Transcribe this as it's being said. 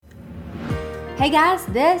Hey guys,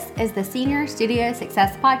 this is the Senior Studio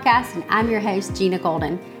Success Podcast, and I'm your host, Gina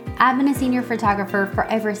Golden. I've been a senior photographer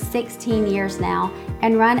for over 16 years now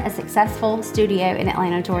and run a successful studio in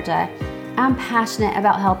Atlanta, Georgia. I'm passionate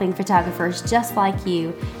about helping photographers just like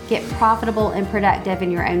you get profitable and productive in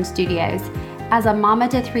your own studios. As a mama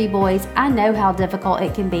to 3 boys, I know how difficult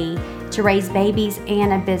it can be to raise babies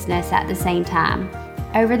and a business at the same time.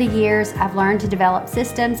 Over the years, I've learned to develop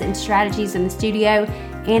systems and strategies in the studio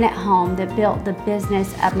and at home that built the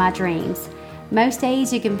business of my dreams. Most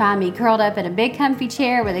days you can find me curled up in a big comfy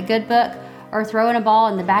chair with a good book, or throwing a ball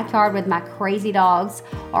in the backyard with my crazy dogs,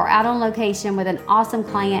 or out on location with an awesome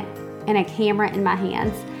client and a camera in my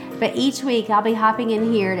hands. But each week I'll be hopping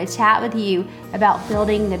in here to chat with you about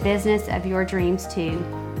building the business of your dreams too.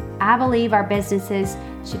 I believe our businesses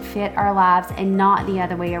should fit our lives and not the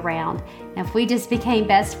other way around. And if we just became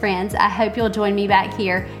best friends, I hope you'll join me back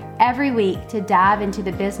here every week to dive into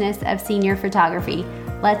the business of senior photography.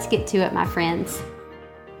 Let's get to it, my friends.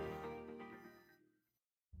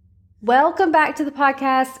 Welcome back to the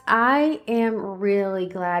podcast. I am really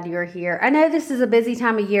glad you're here. I know this is a busy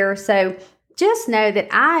time of year, so just know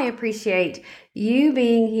that I appreciate you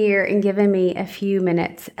being here and giving me a few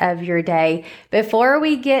minutes of your day. Before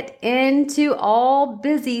we get into all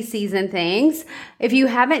busy season things, if you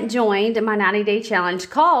haven't joined my 90-day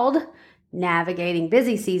challenge called Navigating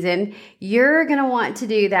Busy Season, you're going to want to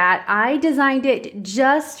do that. I designed it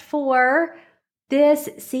just for this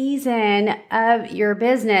season of your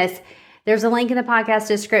business. There's a link in the podcast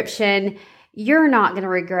description. You're not going to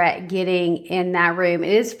regret getting in that room.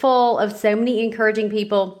 It is full of so many encouraging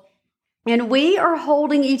people, and we are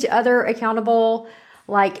holding each other accountable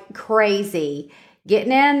like crazy,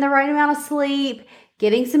 getting in the right amount of sleep,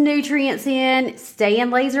 getting some nutrients in, staying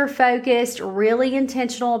laser focused, really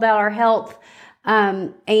intentional about our health,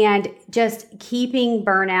 and just keeping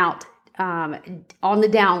burnout on the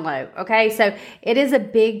down low. Okay. So it is a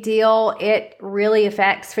big deal. It really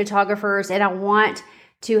affects photographers, and I want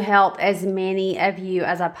to help as many of you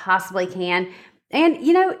as I possibly can. And,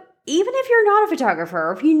 even if you're not a photographer,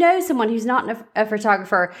 or if you know someone who's not a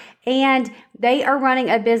photographer and they are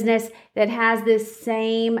running a business that has this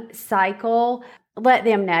same cycle, let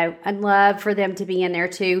them know. I'd love for them to be in there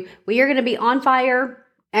too. We are going to be on fire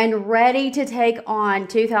and ready to take on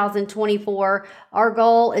 2024. Our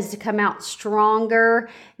goal is to come out stronger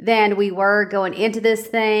than we were going into this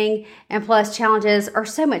thing. And plus, challenges are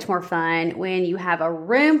so much more fun when you have a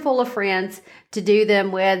room full of friends to do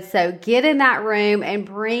them with. So get in that room and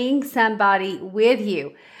bring somebody with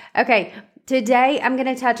you. Okay, today I'm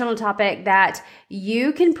going to touch on a topic that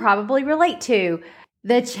you can probably relate to: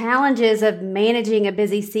 the challenges of managing a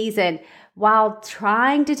busy season while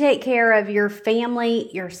trying to take care of your family,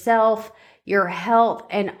 yourself, your health,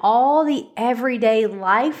 and all the everyday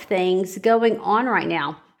life things going on right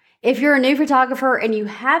now. If you're a new photographer and you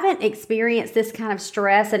haven't experienced this kind of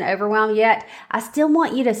stress and overwhelm yet, I still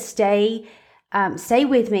want you to stay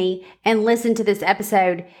with me and listen to this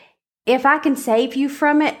episode. If I can save you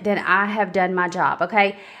from it, then I have done my job,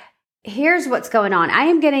 okay? Here's what's going on. I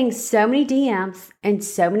am getting so many DMs and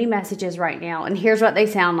so many messages right now, and here's what they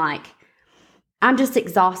sound like. I'm just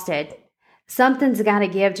exhausted. Something's got to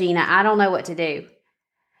give, Gina. I don't know what to do.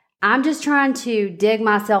 I'm just trying to dig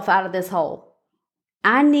myself out of this hole.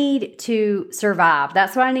 I need to survive.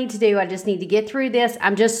 That's what I need to do. I just need to get through this.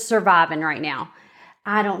 I'm just surviving right now.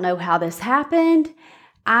 I don't know how this happened.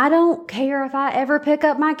 I don't care if I ever pick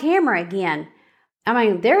up my camera again. I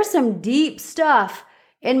mean, there's some deep stuff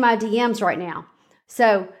in my DMs right now.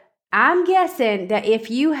 So I'm guessing that if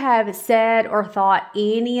you have said or thought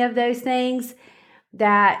any of those things,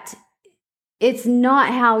 that it's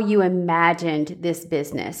not how you imagined this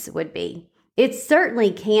business would be. It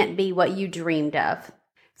certainly can't be what you dreamed of.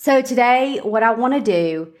 So today, what I want to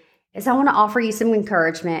do is I want to offer you some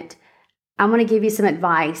encouragement. I'm going to give you some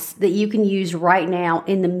advice that you can use right now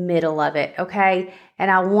in the middle of it, okay? And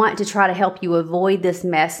I want to try to help you avoid this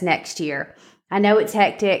mess next year. I know it's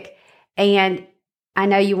hectic, and I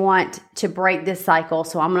know you want to break this cycle,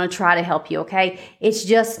 so I'm going to try to help you, okay? It's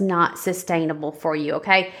just not sustainable for you,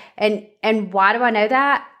 okay? And why do I know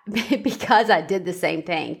that? Because I did the same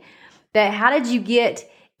thing. But how did you get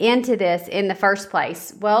into this in the first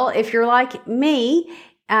place? Well, if you're like me,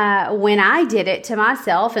 when I did it to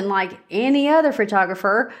myself, and like any other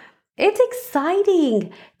photographer, it's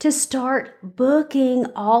exciting to start booking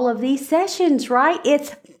all of these sessions, right?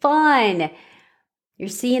 It's fun. You're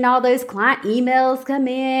seeing all those client emails come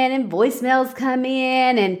in and voicemails come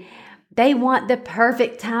in, and they want the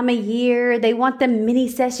perfect time of year. They want the mini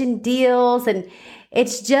session deals, and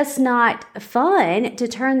it's just not fun to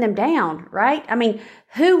turn them down, right? I mean,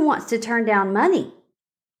 Who wants to turn down money?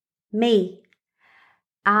 Me.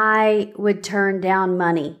 I would turn down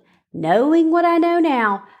money. Knowing what I know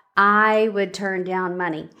now, I would turn down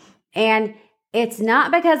money. And it's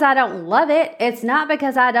not because I don't love it. It's not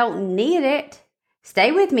because I don't need it.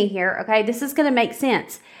 Stay with me here, okay? This is going to make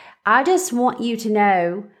sense. I just want you to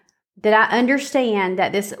know that I understand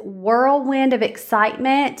that this whirlwind of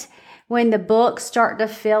excitement, when the books start to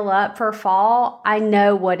fill up for fall, I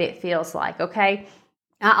know what it feels like, okay?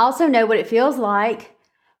 I also know what it feels like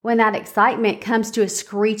when that excitement comes to a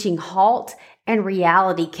screeching halt and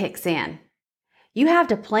reality kicks in. You have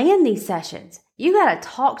to plan these sessions. You got to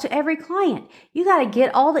talk to every client. You got to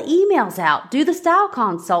get all the emails out, do the style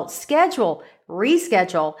consults, schedule,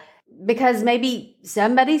 reschedule, because maybe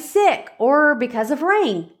somebody's sick or because of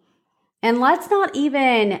rain. And let's not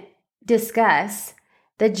even discuss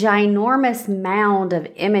the ginormous mound of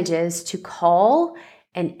images to cull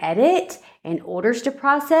and edit and orders to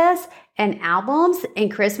process and albums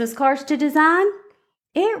and Christmas cards to design.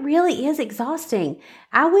 It really is exhausting.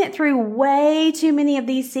 I went through way too many of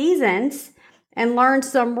these seasons and learned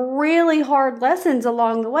some really hard lessons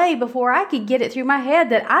along the way before I could get it through my head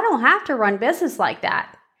that I don't have to run business like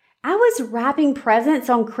that. I was wrapping presents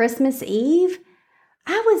on Christmas Eve.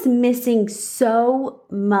 I was missing so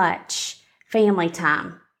much family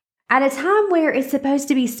time at a time where it's supposed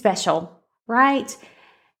to be special, right?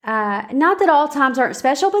 Not that all times aren't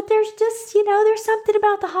special, but there's just, there's something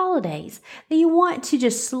about the holidays that you want to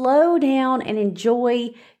just slow down and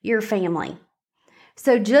enjoy your family.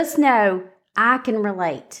 So just know I can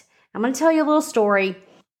relate. I'm going to tell you a little story,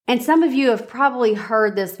 and some of you have probably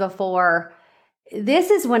heard this before. This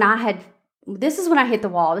is when I hit the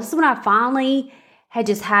wall. This is when I finally had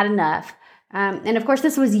just had enough. And of course,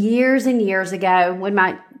 this was years and years ago when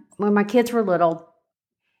my kids were little.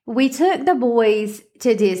 We took the boys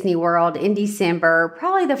to Disney World in December,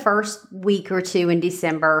 probably the first week or two in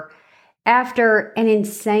December, after an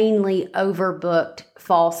insanely overbooked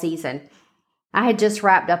fall season. I had just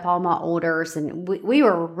wrapped up all my orders and we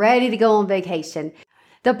were ready to go on vacation.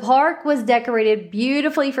 The park was decorated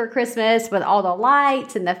beautifully for Christmas with all the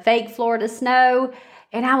lights and the fake Florida snow,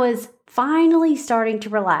 and I was finally starting to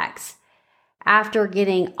relax after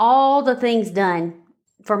getting all the things done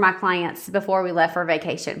for my clients before we left for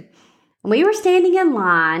vacation. We were standing in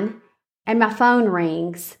line and my phone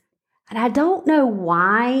rings, and I don't know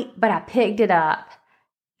why, but I picked it up.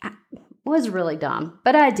 I was really dumb,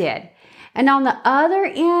 but I did. And on the other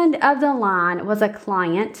end of the line was a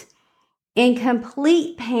client in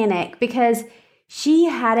complete panic because she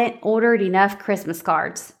hadn't ordered enough Christmas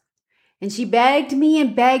cards. And she begged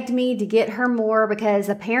me to get her more because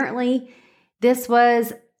apparently this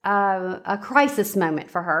was a crisis moment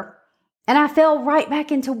for her. And I fell right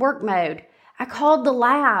back into work mode. I called the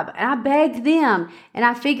lab and I begged them, and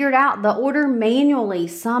I figured out the order manually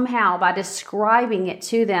somehow by describing it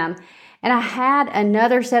to them. And I had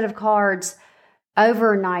another set of cards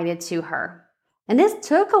overnighted to her. And this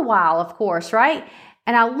took a while, of course, right?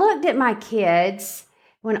 And I looked at my kids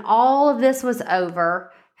when all of this was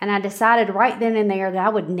over, and I decided right then and there that I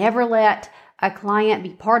would never let a client be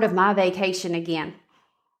part of my vacation again.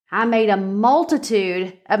 I made a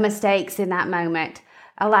multitude of mistakes in that moment,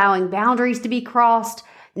 allowing boundaries to be crossed,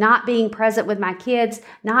 not being present with my kids,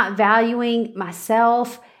 not valuing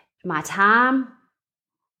myself, my time.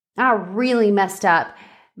 I really messed up,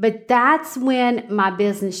 but that's when my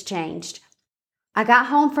business changed. I got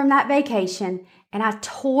home from that vacation and I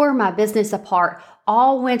tore my business apart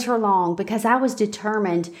all winter long because I was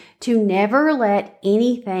determined to never let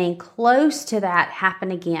anything close to that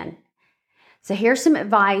happen again. So here's some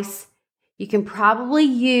advice you can probably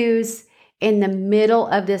use in the middle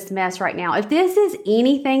of this mess right now. If this is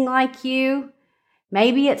anything like you,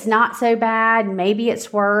 maybe it's not so bad, maybe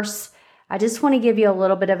it's worse. I just want to give you a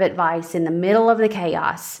little bit of advice in the middle of the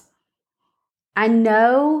chaos. I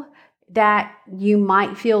know that you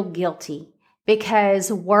might feel guilty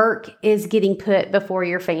because work is getting put before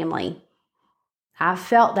your family. I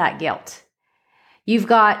felt that guilt. You've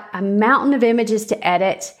got a mountain of images to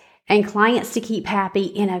edit and clients to keep happy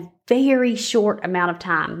in a very short amount of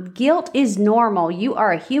time. Guilt is normal. You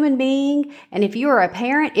are a human being, and if you are a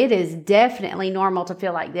parent, it is definitely normal to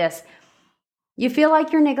feel like this. You feel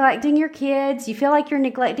like you're neglecting your kids. You feel like you're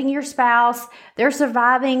neglecting your spouse. They're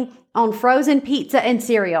surviving on frozen pizza and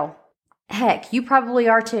cereal. Heck, you probably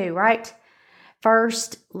are too, right?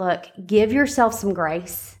 First, look, give yourself some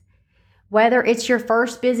grace. Whether it's your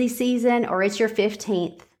first busy season or it's your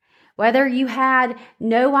 15th, whether you had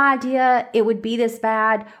no idea it would be this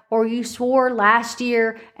bad, or you swore last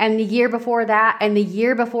year and the year before that and the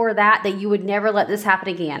year before that you would never let this happen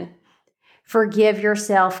again. Forgive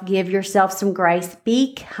yourself. Give yourself some grace.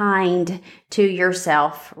 Be kind to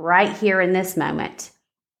yourself right here in this moment.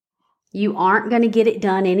 You aren't going to get it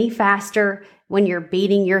done any faster when you're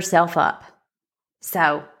beating yourself up.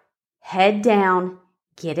 So head down,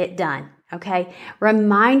 get it done, okay?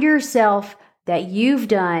 Remind yourself that you've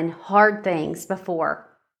done hard things before.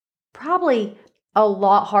 Probably a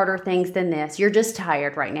lot harder things than this. You're just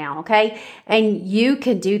tired right now, okay? And you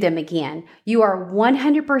can do them again. You are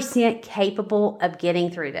 100% capable of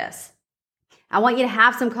getting through this. I want you to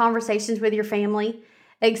have some conversations with your family.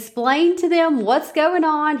 Explain to them what's going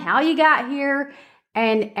on, how you got here,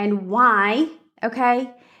 and why,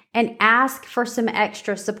 okay? And ask for some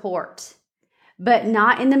extra support. But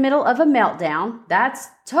not in the middle of a meltdown. That's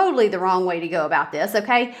totally the wrong way to go about this,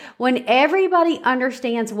 okay? When everybody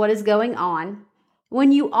understands what is going on,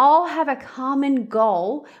 when you all have a common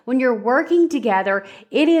goal, when you're working together,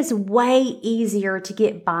 it is way easier to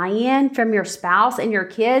get buy-in from your spouse and your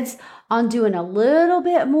kids on doing a little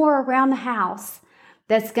bit more around the house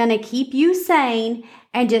that's going to keep you sane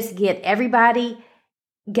and just get everybody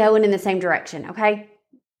going in the same direction, okay?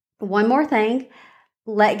 One more thing,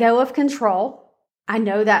 let go of control. I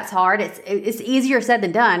know that's hard. It's easier said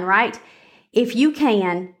than done, right? If you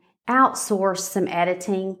can, outsource some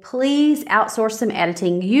editing. Please outsource some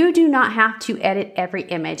editing. You do not have to edit every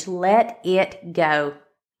image. Let it go.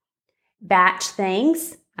 Batch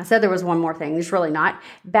things. I said there was one more thing. There's really not.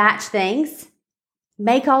 Batch things.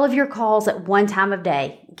 Make all of your calls at one time of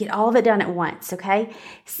day. Get all of it done at once, okay?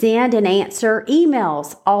 Send and answer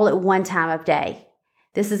emails all at one time of day.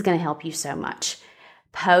 This is going to help you so much.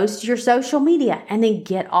 Post your social media and then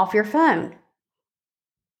get off your phone.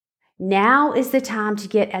 Now is the time to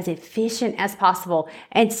get as efficient as possible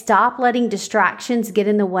and stop letting distractions get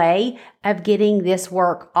in the way of getting this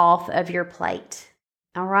work off of your plate.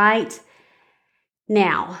 All right?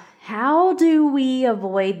 Now, how do we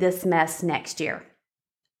avoid this mess next year?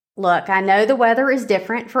 Look, I know the weather is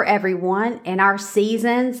different for everyone and our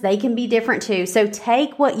seasons, they can be different too. So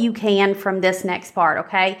take what you can from this next part,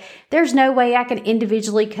 okay? There's no way I can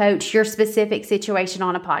individually coach your specific situation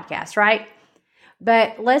on a podcast, right?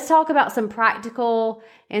 But let's talk about some practical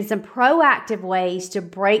and some proactive ways to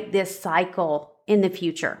break this cycle in the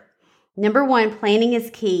future. Number one, planning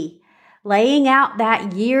is key. Laying out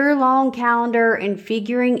that year-long calendar and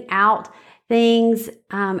figuring out things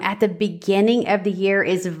at the beginning of the year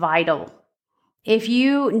is vital. If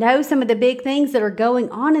you know some of the big things that are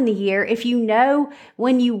going on in the year, if you know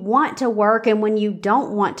when you want to work and when you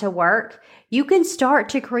don't want to work, you can start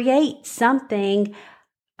to create something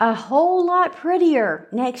a whole lot prettier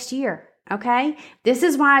next year, okay? This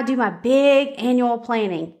is why I do my big annual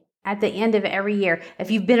planning at the end of every year. If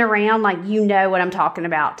you've been around, like, you know what I'm talking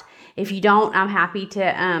about. If you don't, I'm happy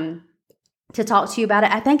to talk to you about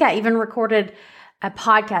it. I think I even recorded a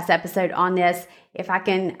podcast episode on this. If I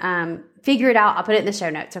can figure it out, I'll put it in the show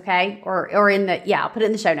notes, okay? I'll put it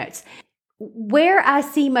in the show notes. Where I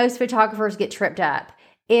see most photographers get tripped up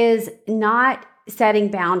is not setting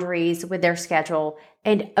boundaries with their schedule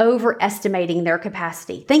and overestimating their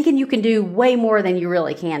capacity, thinking you can do way more than you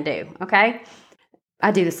really can do, okay? I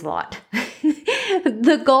do this a lot.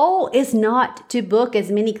 The goal is not to book as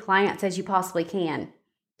many clients as you possibly can.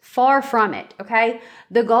 Far from it, okay?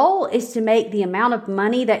 The goal is to make the amount of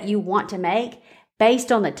money that you want to make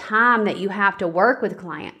based on the time that you have to work with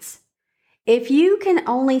clients. If you can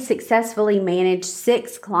only successfully manage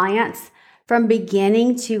 6 clients from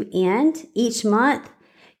beginning to end each month,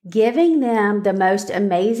 giving them the most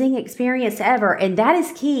amazing experience ever, and that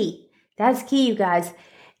is key. That's key, you guys.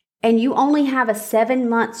 And you only have a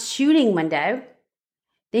 7-month shooting window,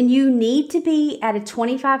 then you need to be at a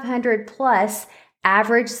 2,500 plus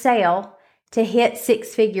average sale to hit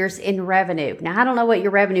 6 figures in revenue. Now, I don't know what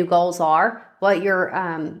your revenue goals are, what your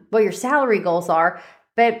salary goals are,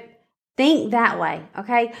 but think that way,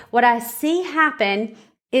 okay? What I see happen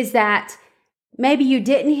is that maybe you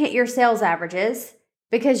didn't hit your sales averages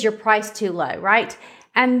because you're priced too low, right?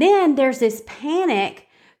 And then there's this panic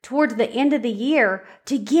towards the end of the year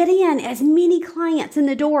to get in as many clients in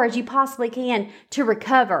the door as you possibly can to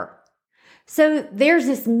recover. So there's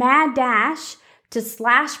this mad dash to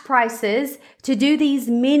slash prices, to do these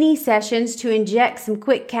mini sessions to inject some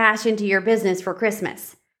quick cash into your business for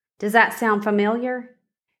Christmas. Does that sound familiar?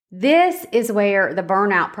 This is where the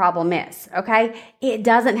burnout problem is, okay? It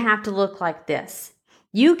doesn't have to look like this.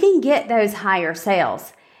 You can get those higher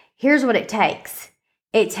sales. Here's what it takes.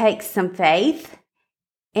 It takes some faith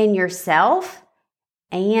in yourself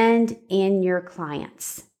and in your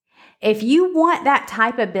clients. If you want that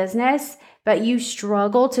type of business, but you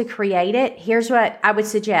struggle to create it, here's what I would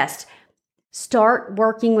suggest. Start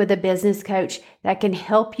working with a business coach that can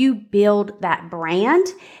help you build that brand,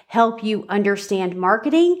 help you understand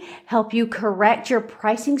marketing, help you correct your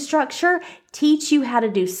pricing structure, teach you how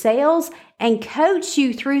to do sales, and coach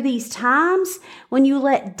you through these times when you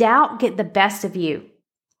let doubt get the best of you,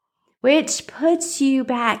 which puts you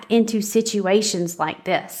back into situations like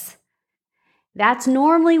this. That's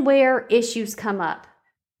normally where issues come up.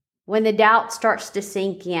 When the doubt starts to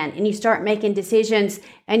sink in and you start making decisions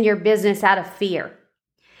in your business out of fear.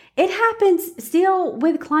 It happens still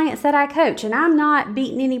with clients that I coach, and I'm not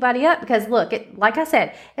beating anybody up because look, like I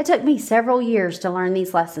said, it took me several years to learn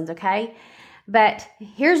these lessons, okay? But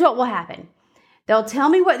here's what will happen. They'll tell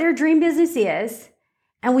me what their dream business is,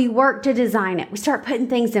 and we work to design it. We start putting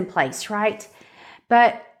things in place, right?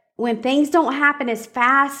 But when things don't happen as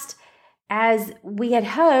fast as we had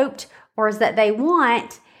hoped or as that they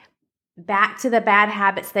want, back to the bad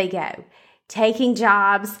habits they go. Taking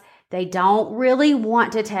jobs they don't really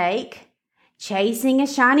want to take, chasing a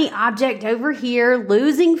shiny object over here,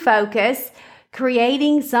 losing focus,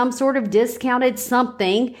 creating some sort of discounted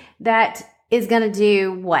something that is going to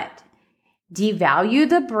do what? Devalue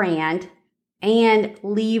the brand and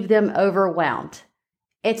leave them overwhelmed.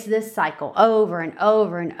 It's this cycle over and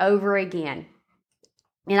over and over again.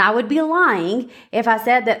 And I would be lying if I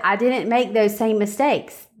said that I didn't make those same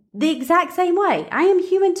mistakes. The exact same way. I am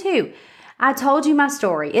human too. I told you my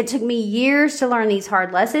story. It took me years to learn these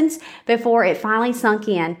hard lessons before it finally sunk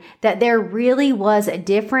in that there really was a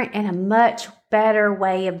different and a much better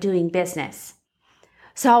way of doing business.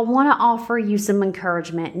 So I want to offer you some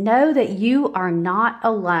encouragement. Know that you are not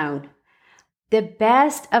alone. The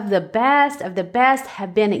best of the best of the best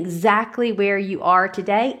have been exactly where you are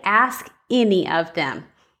today. Ask any of them.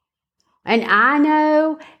 And I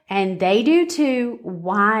know, and they do too,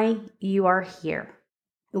 why you are here,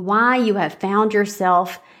 why you have found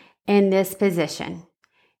yourself in this position.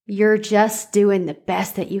 You're just doing the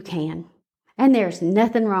best that you can. And there's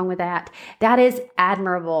nothing wrong with that. That is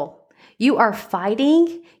admirable. You are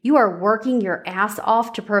fighting. You are working your ass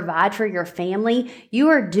off to provide for your family. You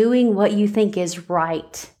are doing what you think is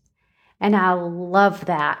right. And I love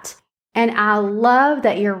that. And I love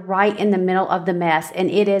that you're right in the middle of the mess,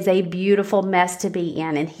 and it is a beautiful mess to be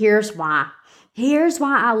in. And here's why. Here's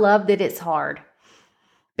why I love that it's hard.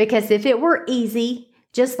 Because if it were easy,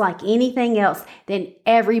 just like anything else, then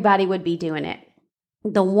everybody would be doing it.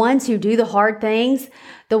 The ones who do the hard things,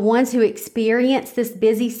 the ones who experience this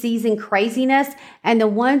busy season craziness, and the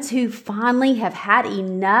ones who finally have had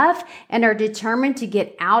enough and are determined to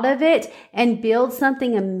get out of it and build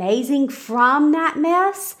something amazing from that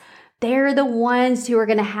mess, they're the ones who are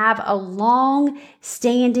going to have a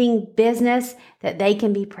long-standing business that they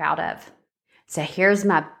can be proud of. So here's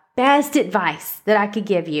my best advice that I could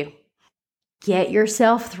give you. Get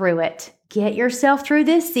yourself through it. Get yourself through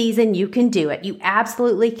this season. You can do it. You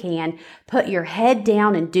absolutely can. Put your head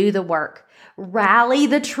down and do the work. Rally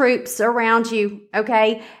the troops around you,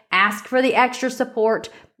 okay? Ask for the extra support,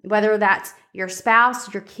 whether that's your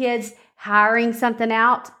spouse, your kids, hiring something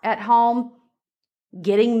out at home,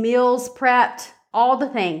 getting meals prepped, all the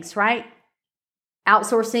things, right?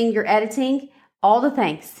 Outsourcing your editing, all the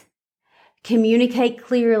things. Communicate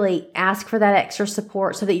clearly. Ask for that extra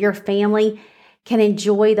support so that your family can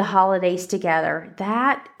enjoy the holidays together.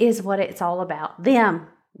 That is what it's all about. Them.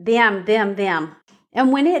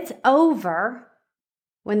 And when it's over,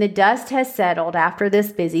 when the dust has settled after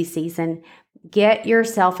this busy season, get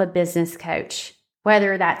yourself a business coach,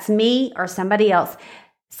 whether that's me or somebody else,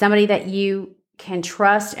 somebody that you can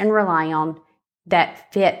trust and rely on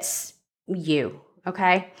that fits you,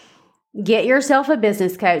 okay? Get yourself a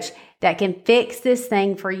business coach that can fix this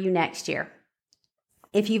thing for you next year.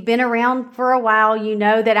 If you've been around for a while, you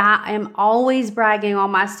know that I am always bragging on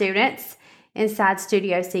my students inside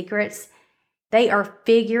Studio Secrets. They are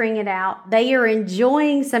figuring it out. They are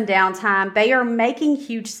enjoying some downtime. They are making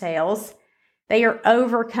huge sales. They are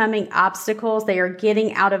overcoming obstacles. They are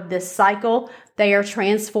getting out of this cycle. They are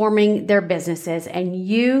transforming their businesses, and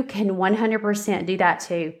you can 100% do that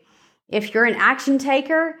too. If you're an action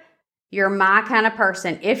taker, you're my kind of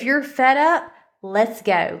person. If you're fed up, let's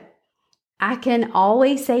go. I can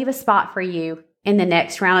always save a spot for you in the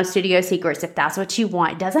next round of Studio Secrets if that's what you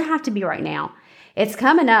want. It doesn't have to be right now. It's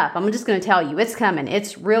coming up. I'm just going to tell you, it's coming.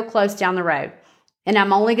 It's real close down the road. And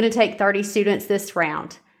I'm only going to take 30 students this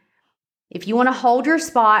round. If you want to hold your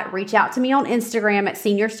spot, reach out to me on Instagram at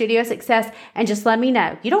Senior Studio Success and just let me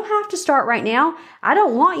know. You don't have to start right now. I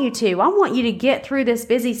don't want you to. I want you to get through this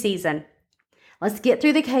busy season. Let's get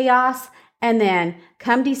through the chaos, and then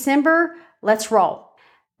come December, let's roll.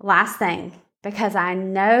 Last thing, because I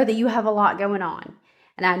know that you have a lot going on.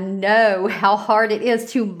 And I know how hard it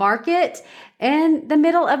is to market in the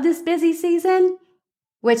middle of this busy season,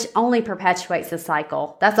 which only perpetuates the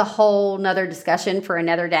cycle. That's a whole nother discussion for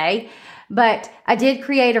another day. But I did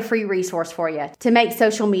create a free resource for you to make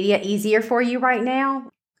social media easier for you right now.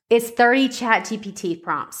 It's 30 ChatGPT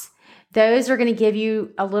prompts. Those are going to give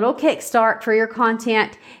you a little kickstart for your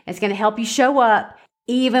content. It's going to help you show up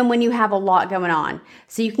even when you have a lot going on.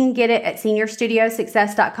 So you can get it at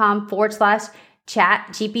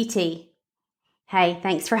seniorstudiosuccess.com/ChatGPT. Hey,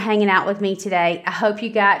 thanks for hanging out with me today. I hope you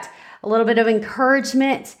got a little bit of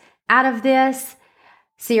encouragement out of this.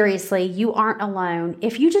 Seriously, you aren't alone.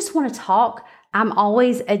 If you just want to talk, I'm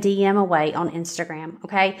always a DM away on Instagram,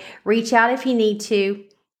 okay? Reach out if you need to.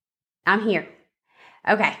 I'm here.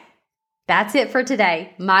 Okay, that's it for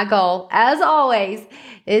today. My goal, as always,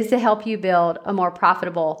 is to help you build a more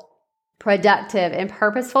profitable, productive, and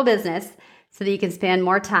purposeful business so that you can spend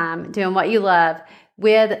more time doing what you love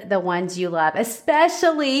with the ones you love,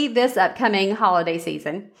 especially this upcoming holiday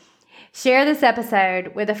season. Share this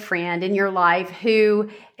episode with a friend in your life who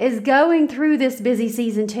is going through this busy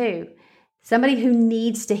season too. Somebody who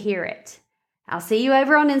needs to hear it. I'll see you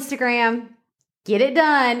over on Instagram. Get it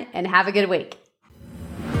done and have a good week.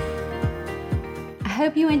 I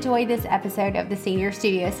hope you enjoyed this episode of the Senior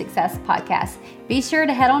Studio Success Podcast. Be sure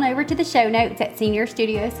to head on over to the show notes at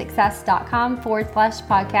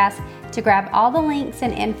seniorstudiosuccess.com/podcast to grab all the links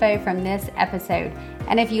and info from this episode.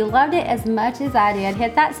 And if you loved it as much as I did,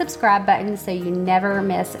 hit that subscribe button so you never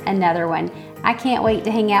miss another one. I can't wait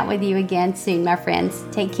to hang out with you again soon, my friends.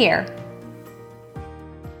 Take care.